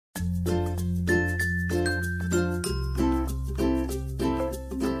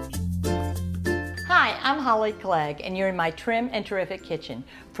Holly Clegg, and you're in my trim and terrific kitchen.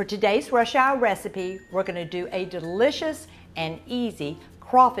 For today's rush hour recipe, we're going to do a delicious and easy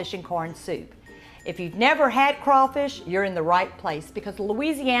crawfish and corn soup. If you've never had crawfish, you're in the right place because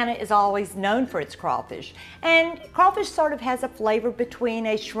Louisiana is always known for its crawfish. And crawfish sort of has a flavor between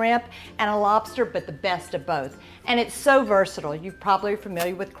a shrimp and a lobster, but the best of both. And it's so versatile. You're probably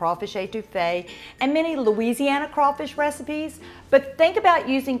familiar with crawfish étouffée and many Louisiana crawfish recipes, but think about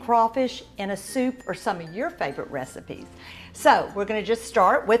using crawfish in a soup or some of your favorite recipes. So we're going to just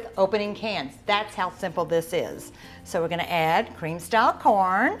start with opening cans. That's how simple this is. So we're going to add cream style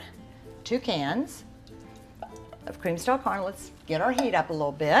corn. 2 cans of cream style corn. Let's get our heat up a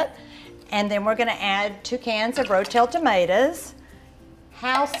little bit. And then we're going to add 2 cans of rotel tomatoes.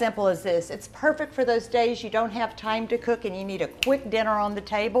 How simple is this? It's perfect for those days you don't have time to cook and you need a quick dinner on the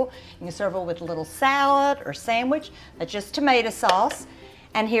table. You can serve it with a little salad or sandwich. That's just tomato sauce.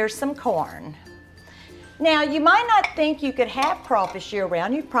 And here's some corn. Now, you might not think you could have crawfish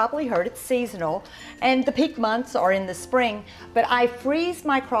year-round. You've probably heard it's seasonal, and the peak months are in the spring, but I freeze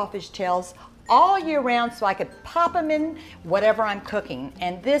my crawfish tails all year round so I could pop them in whatever I'm cooking.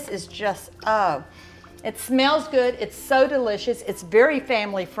 And this is just, oh, it smells good, it's so delicious, it's very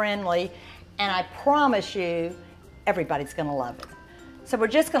family friendly, and I promise you, everybody's gonna love it. So we're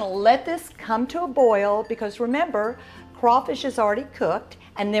just gonna let this come to a boil because remember, crawfish is already cooked,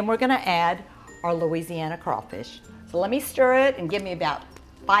 and then we're gonna add our Louisiana crawfish. So let me stir it and give me about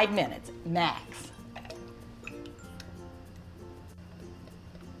 5 minutes, max.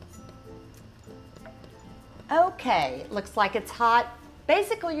 Okay, looks like it's hot.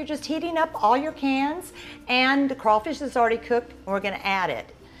 Basically, you're just heating up all your cans and the crawfish is already cooked and we're gonna add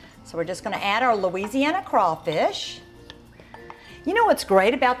it. So we're just gonna add our Louisiana crawfish. You know what's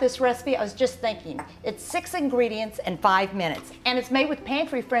great about this recipe? I was just thinking, it's 6 ingredients in 5 minutes, and it's made with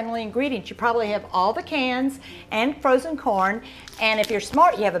pantry-friendly ingredients. You probably have all the cans and frozen corn, and if you're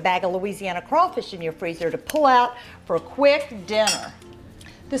smart, you have a bag of Louisiana crawfish in your freezer to pull out for a quick dinner.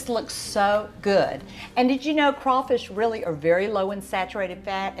 This looks so good. And did you know crawfish really are very low in saturated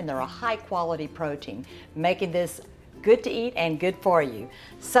fat, and they're a high-quality protein, making this good to eat and good for you.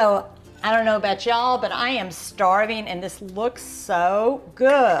 So, I don't know about y'all, but I am starving and this looks so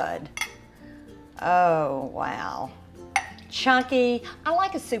good. Oh, wow. Chunky. I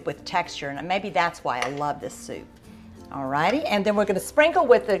like a soup with texture and maybe that's why I love this soup. Alrighty, and then we're gonna sprinkle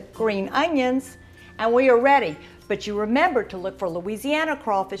with the green onions and we are ready. But you remember to look for Louisiana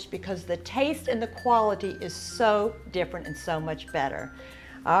crawfish because the taste and the quality is so different and so much better.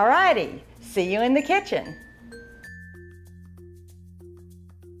 Alrighty, see you in the kitchen.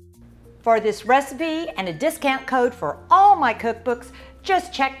 For this recipe and a discount code for all my cookbooks,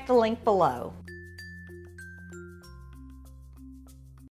 just check the link below.